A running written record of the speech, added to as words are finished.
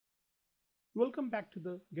Welcome back to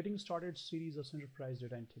the Getting Started series of Centerprise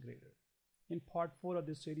Data Integrator. In part 4 of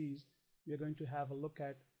this series, we are going to have a look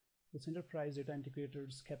at the Centerprise Data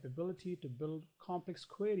Integrator's capability to build complex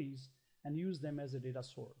queries and use them as a data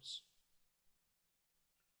source.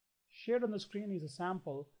 Shared on the screen is a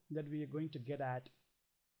sample that we are going to get at.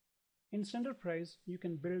 In Centerprise, you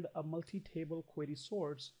can build a multi-table query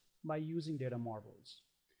source by using data models.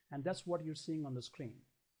 And that's what you're seeing on the screen.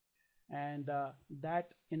 And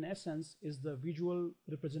that, in essence, is the visual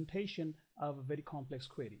representation of a very complex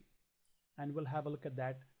query. And we'll have a look at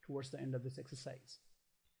that towards the end of this exercise.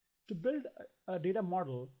 To build a data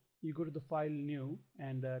model, you go to the File, New,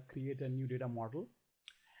 and create a new data model.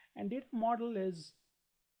 And data model is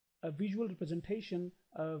a visual representation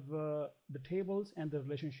of the tables and the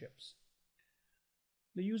relationships.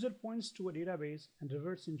 The user points to a database and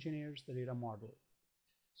reverse engineers the data model.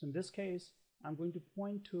 So in this case, I'm going to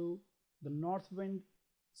point to the Northwind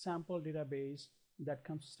sample database that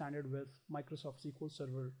comes standard with Microsoft SQL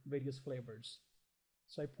Server various flavors.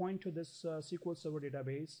 So I point to this SQL Server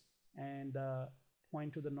database and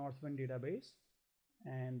point to the Northwind database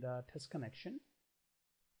and test connection.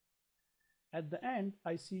 At the end,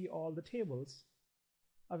 I see all the tables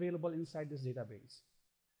available inside this database.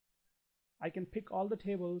 I can pick all the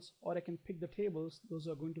tables, or I can pick the tables those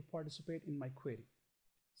are going to participate in my query.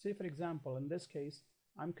 Say, for example, in this case,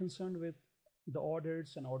 I'm concerned with the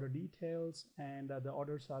orders and order details, and the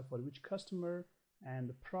orders are for which customer and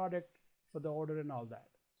the product for the order and all that.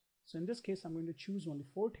 So in this case, I'm going to choose only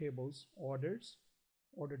 4 tables: orders,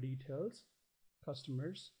 order details,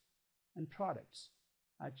 customers, and products.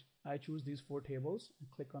 I choose these 4 tables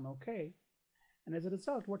and click on OK. And as a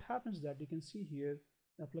result, what happens is that you can see here,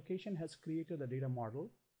 the application has created a data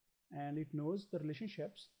model, and it knows the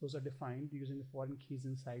relationships. Those are defined using the foreign keys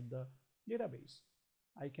inside the database.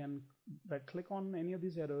 I can right-click on any of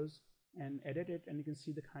these arrows and edit it, and you can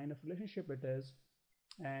see the kind of relationship it is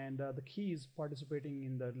and the keys participating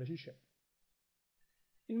in the relationship.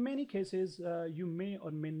 In many cases, you may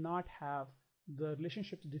or may not have the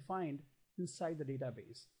relationships defined inside the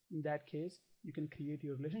database. In that case, you can create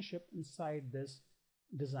your relationship inside this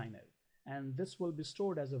designer, and this will be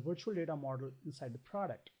stored as a virtual data model inside the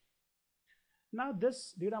product. Now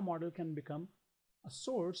this data model can become a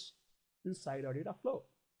source inside our data flow.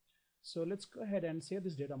 So let's go ahead and save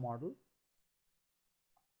this data model.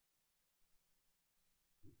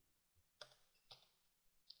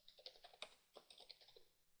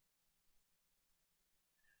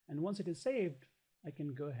 And once it is saved, I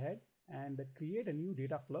can go ahead and create a new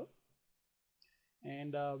data flow.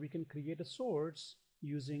 And we can create a source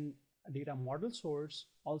using a data model source,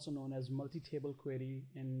 also known as multi-table query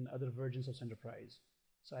in other versions of Centerprise.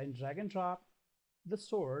 So I drag and drop the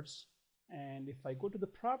source, and if I go to the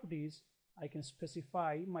properties, I can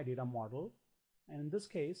specify my data model. And in this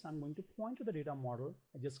case, I'm going to point to the data model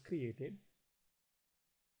I just created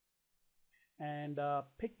and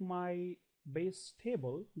pick my base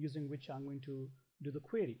table using which I'm going to do the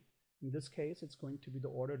query. In this case, it's going to be the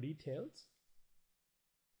order details,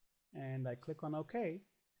 and I click on OK.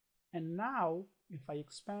 And now if I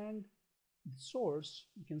expand the source,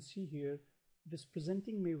 you can see here it is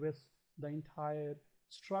presenting me with the entire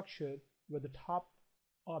structure, where the top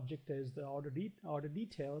object is the order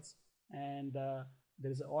details, and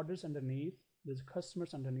there's orders underneath, there's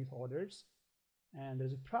customers underneath orders, and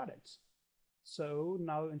there's products. So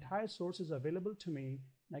now entire source is available to me,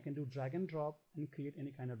 and I can do drag and drop and create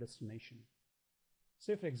any kind of destination.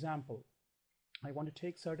 Say, for example, I want to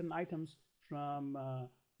take certain items from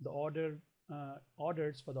the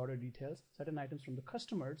orders for the order details, certain items from the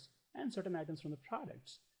customers, and certain items from the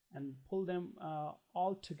products, and pull them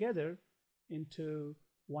all together into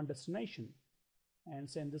one destination. And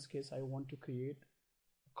say in this case, I want to create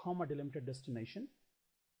a comma delimited destination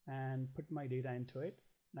and put my data into it.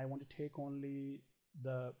 And I want to take only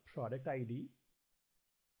the product ID,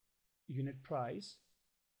 unit price,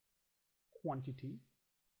 quantity,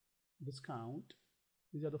 discount.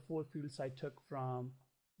 These are the 4 fields I took from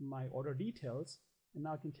my order details. And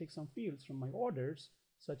now I can take some fields from my orders,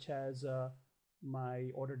 such as my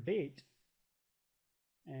order date,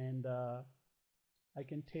 and I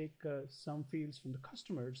can take some fields from the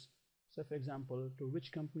customers. So for example, to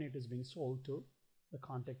which company it is being sold to, the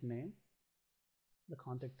contact name, the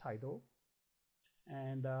contact title,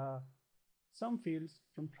 and some fields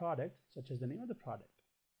from product, such as the name of the product.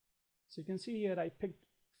 So you can see here I picked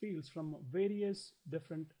fields from various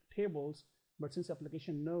different tables, but since the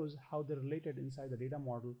application knows how they're related inside the data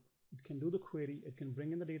model, it can do the query, it can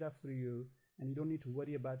bring in the data for you, and you don't need to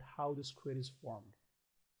worry about how this query is formed.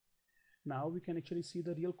 Now we can actually see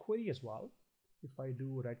the real query as well. If I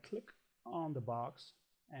do right click on the box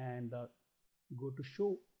and go to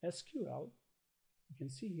show SQL, you can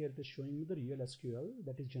see here it is showing me the real SQL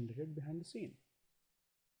that is generated behind the scene.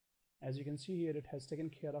 As you can see here, it has taken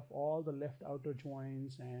care of all the left outer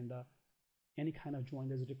joins and any kind of join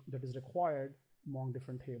that is required among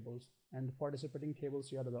different tables. And the participating tables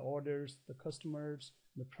here are the orders, the customers,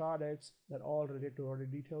 the products that all relate to order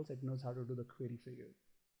details. It knows how to do the query for you.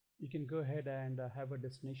 You can go ahead and have a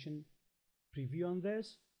destination preview on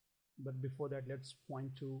this, but before that, let's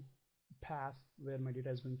point to a path where my data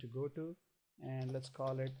is going to go to, and let's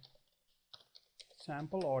call it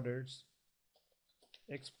sample orders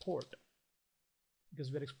export,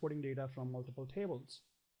 because we're exporting data from multiple tables.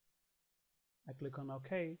 I click on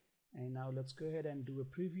OK, and now let's go ahead and do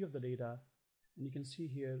a preview of the data, and you can see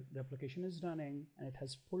here the application is running and it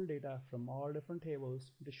has pulled data from all different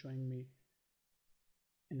tables. It is showing me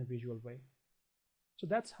in a visual way. So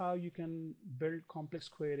that's how you can build complex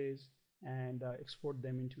queries and export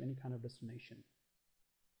them into any kind of destination.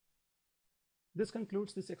 This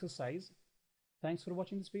concludes this exercise. Thanks for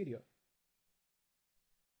watching this video.